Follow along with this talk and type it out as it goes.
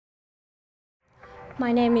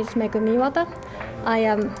My name is Megumi and Hutch. I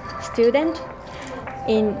am a student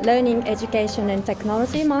in Learning, Education and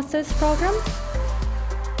Technology Master's Program.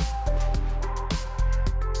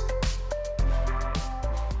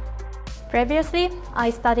 Previously, I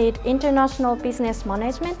studied International Business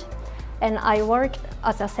Management and I worked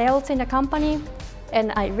as a sales in a company,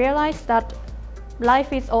 and I realized that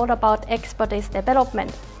life is all about expertise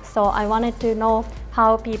development. So I wanted to know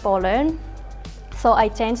how people learn. So I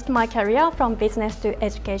changed my career from business to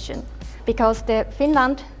education because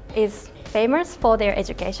Finland is famous for their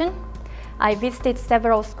education. I visited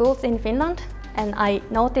several schools in Finland and I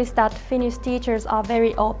noticed that Finnish teachers are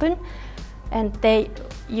very open and they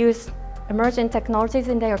use emerging technologies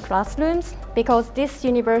in their classrooms. Because this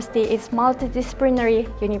university is multidisciplinary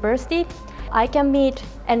university, I can meet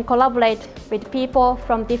and collaborate with people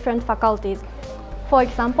from different faculties. For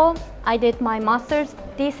example, I did my master's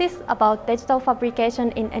thesis about digital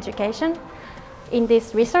fabrication in education. In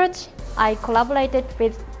this research, I collaborated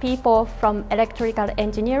with people from electrical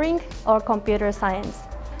engineering or computer science.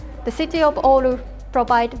 The city of Oulu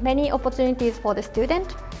provides many opportunities for the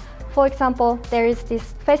student. For example, there is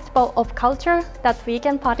this festival of culture that we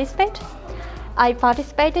can participate. I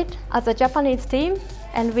participated as a Japanese team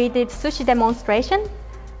and we did sushi demonstration.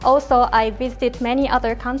 Also, I visited many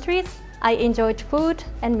other countries. I enjoyed food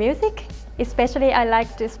and music. Especially I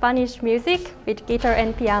liked Spanish music with guitar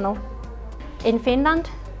and piano. In Finland,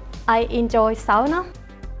 I enjoy sauna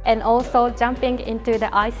and also jumping into the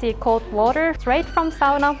icy cold water straight from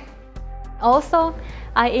sauna. Also,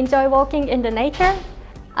 I enjoy walking in the nature.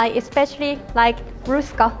 I especially like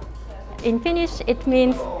ruska. In Finnish, it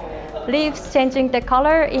means leaves changing the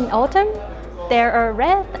color in autumn. There are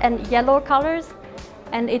red and yellow colors,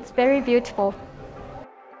 and it's very beautiful.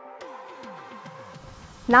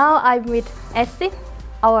 Now I'm with Essi,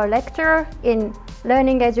 our lecturer in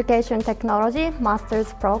Learning, Education, Technology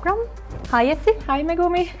Master's Program. Hi Essi. Hi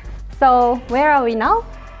Megumi. So where are we now?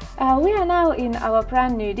 We are now in our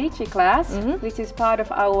brand new Digi class, which is part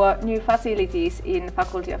of our new facilities in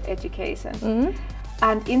Faculty of Education.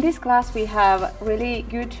 And in this class we have really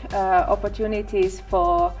good opportunities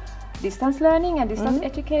for distance learning and distance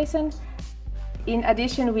education. In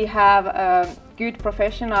addition, we have good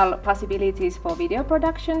professional possibilities for video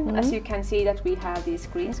production. As you can see that we have this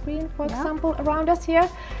green screen, for example, around us here.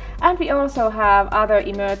 And we also have other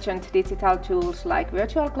emergent digital tools like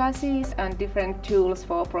virtual classes and different tools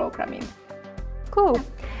for programming. Cool.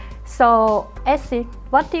 So, Essi,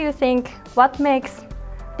 what do you think, what makes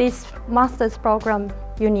this master's program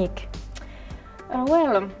unique?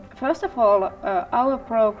 Well, first of all, our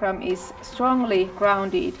program is strongly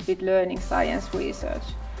grounded with learning science research.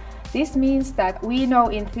 This means that we know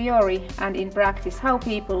in theory and in practice how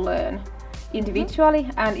people learn, individually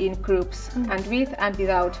and in groups, and with and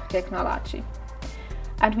without technology.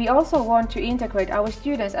 And we also want to integrate our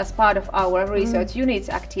students as part of our research units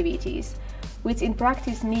activities, which in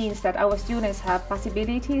practice means that our students have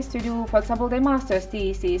possibilities to do, for example, their master's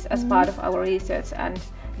thesis as part of our research and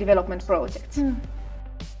development projects.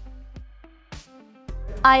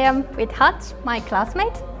 I am with Hutch, my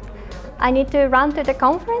classmate. I need to run to the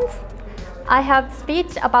conference. I have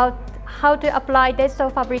speech about how to apply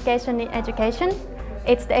digital fabrication in education.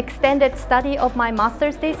 It's the extended study of my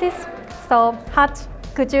master's thesis. So, Hutch,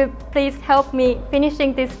 could you please help me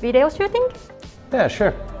finishing this video shooting? Yeah,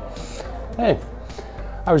 sure. Hey,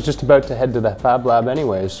 I was just about to head to the Fab Lab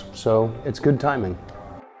anyways, so it's good timing.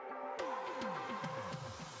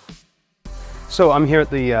 So I'm here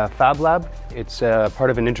at the Fab Lab. It's part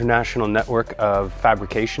of an international network of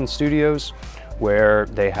fabrication studios where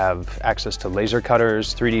they have access to laser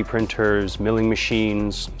cutters, 3D printers, milling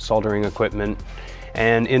machines, soldering equipment,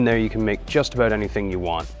 and in there you can make just about anything you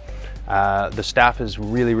want. The staff is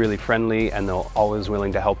really friendly and they're always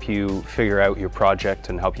willing to help you figure out your project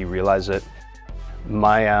and help you realize it.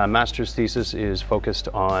 My master's thesis is focused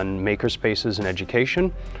on makerspaces in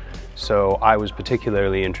education. So I was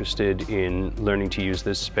particularly interested in learning to use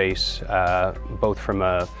this space both from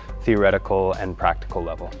a theoretical and practical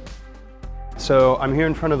level. So I'm here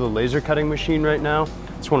in front of the laser cutting machine right now.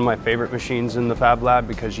 It's one of my favorite machines in the Fab Lab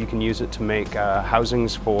because you can use it to make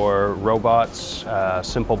housings for robots,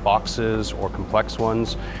 simple boxes or complex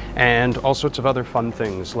ones, and all sorts of other fun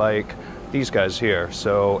things like these guys here.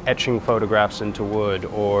 So etching photographs into wood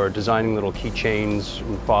or designing little keychains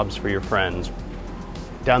and fobs for your friends.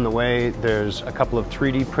 Down the way, there's a couple of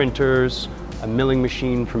 3D printers, a milling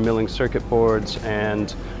machine for milling circuit boards,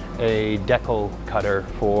 and a decal cutter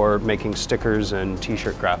for making stickers and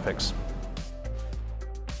t-shirt graphics.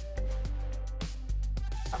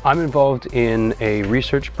 I'm involved in a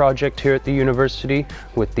research project here at the university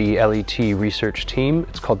with the LET research team.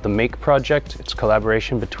 It's called the MAKE project. It's a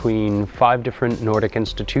collaboration between 5 different Nordic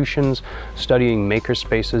institutions studying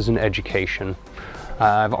makerspaces in education.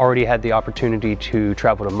 I've already had the opportunity to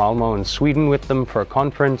travel to Malmö in Sweden with them for a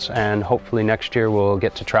conference, and hopefully next year we'll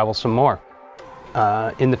get to travel some more.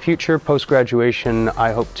 In the future, post-graduation,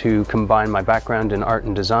 I hope to combine my background in art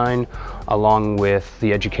and design along with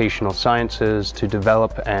the educational sciences to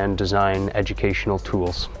develop and design educational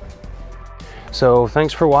tools. So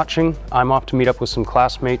thanks for watching. I'm off to meet up with some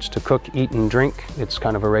classmates to cook, eat, and drink. It's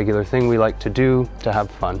kind of a regular thing we like to do to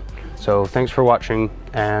have fun. So thanks for watching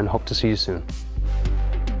and hope to see you soon.